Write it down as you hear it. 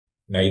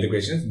Now the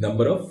question is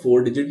number of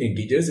 4-digit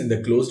integers in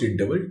the closed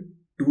interval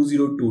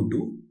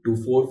 2022 to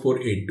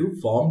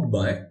 4482 formed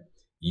by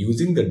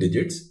using the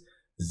digits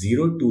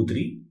 0, 2,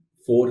 3,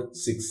 4,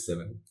 6,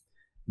 7.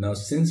 Now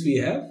since we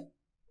have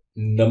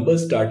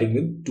numbers starting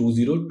with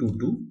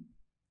 2022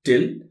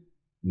 till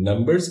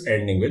numbers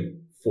ending with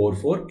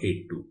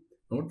 4482.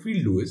 What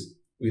we'll do is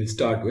we'll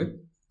start with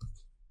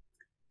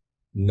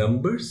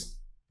numbers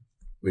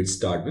which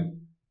start with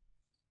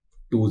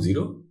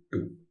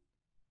 202.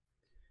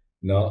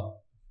 Now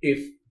if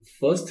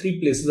first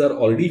three places are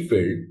already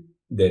filled,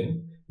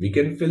 then we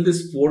can fill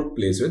this fourth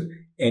place with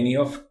any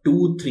of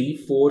 2,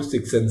 3, 4,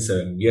 6 and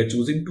 7. We are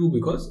choosing 2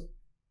 because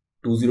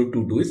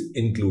 2022 is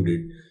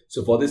included.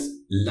 So for this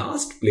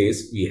last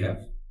place we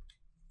have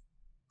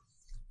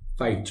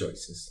 5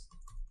 choices.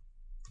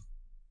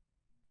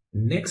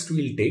 Next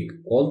we'll take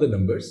all the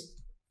numbers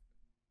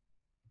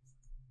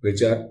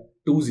which are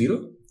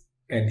 20,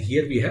 and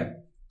here we have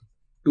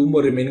 2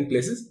 more remaining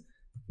places.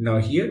 Now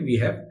here we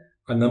have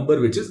a number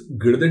which is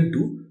greater than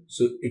 2,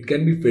 so it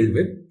can be filled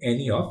with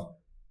any of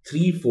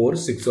 3, 4,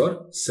 6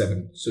 or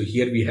 7. So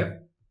here we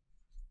have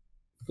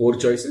 4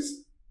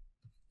 choices,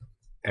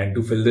 and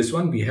to fill this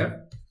one we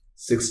have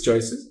 6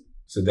 choices.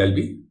 So there will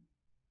be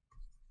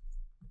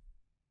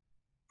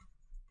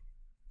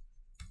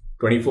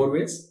 24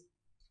 ways.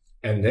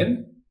 And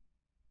then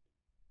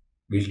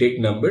we'll take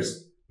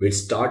numbers which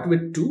start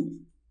with 2,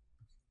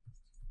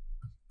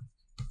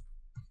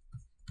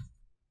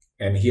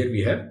 and here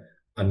we have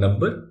a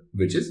number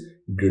which is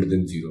greater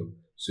than 0.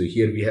 So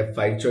here we have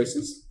 5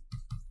 choices,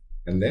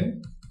 and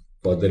then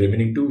for the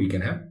remaining 2 we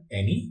can have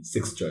any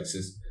 6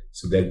 choices.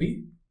 So there'll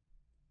be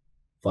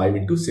 5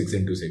 into 6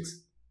 into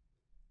 6.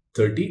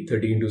 30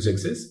 into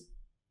 6 is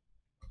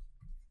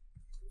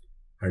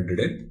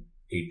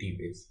 180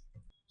 ways.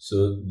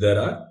 So there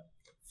are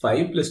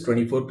 5 plus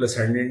 24 plus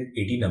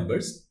 180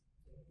 numbers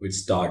which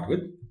start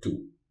with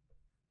 2.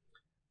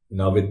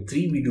 Now with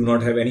 3 we do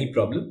not have any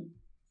problem.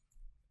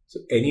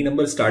 So any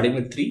number starting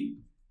with 3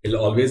 will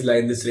always lie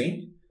in this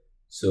range.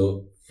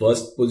 So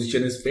first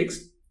position is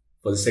fixed.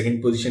 For the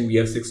second position we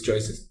have 6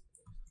 choices.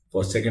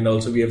 For second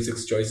also we have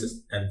 6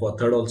 choices, and for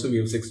third also we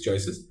have 6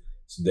 choices.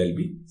 So there will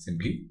be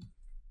simply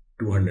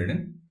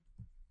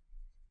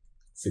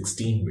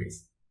 216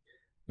 ways.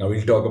 Now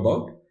we'll talk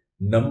about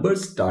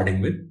numbers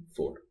starting with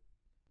 4.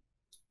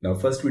 Now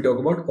first we talk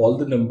about all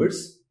the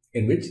numbers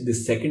in which the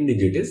second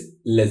digit is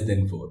less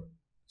than 4.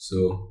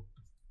 So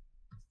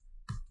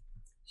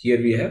here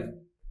we have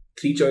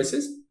 3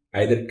 choices.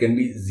 Either it can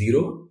be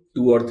 0,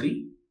 2 or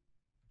 3.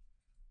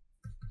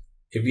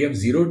 If we have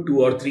 0,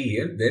 2 or 3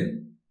 here,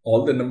 then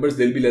all the numbers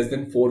will be less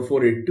than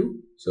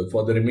 4482. So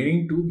for the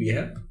remaining 2 we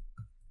have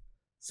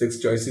 6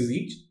 choices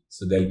each.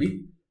 So there will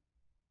be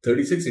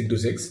 36 into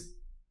 6,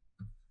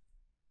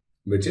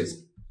 which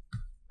is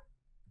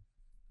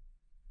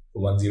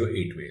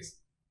 108 ways.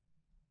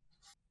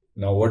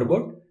 Now what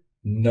about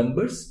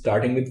numbers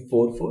starting with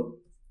 44?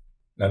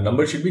 Now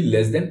number should be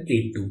less than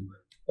 82.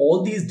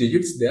 All these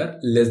digits, they are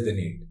less than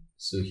 8.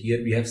 So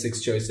here we have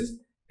 6 choices,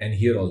 and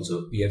here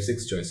also we have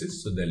 6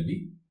 choices. So there will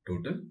be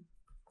total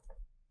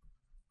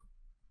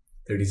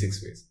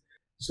 36 ways.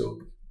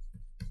 So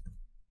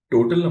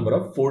total number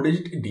of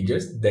 4-digit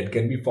integers that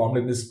can be formed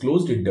in this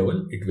closed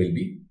interval, it will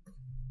be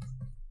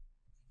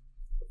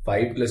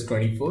 5 plus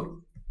 24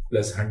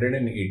 plus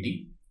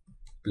 180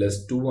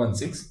 plus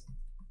 216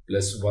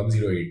 plus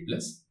 108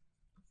 plus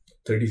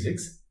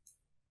 36,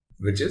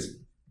 which is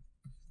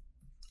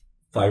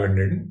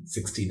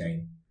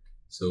 569.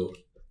 So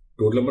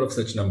total number of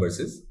such numbers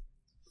is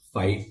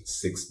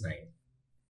 569.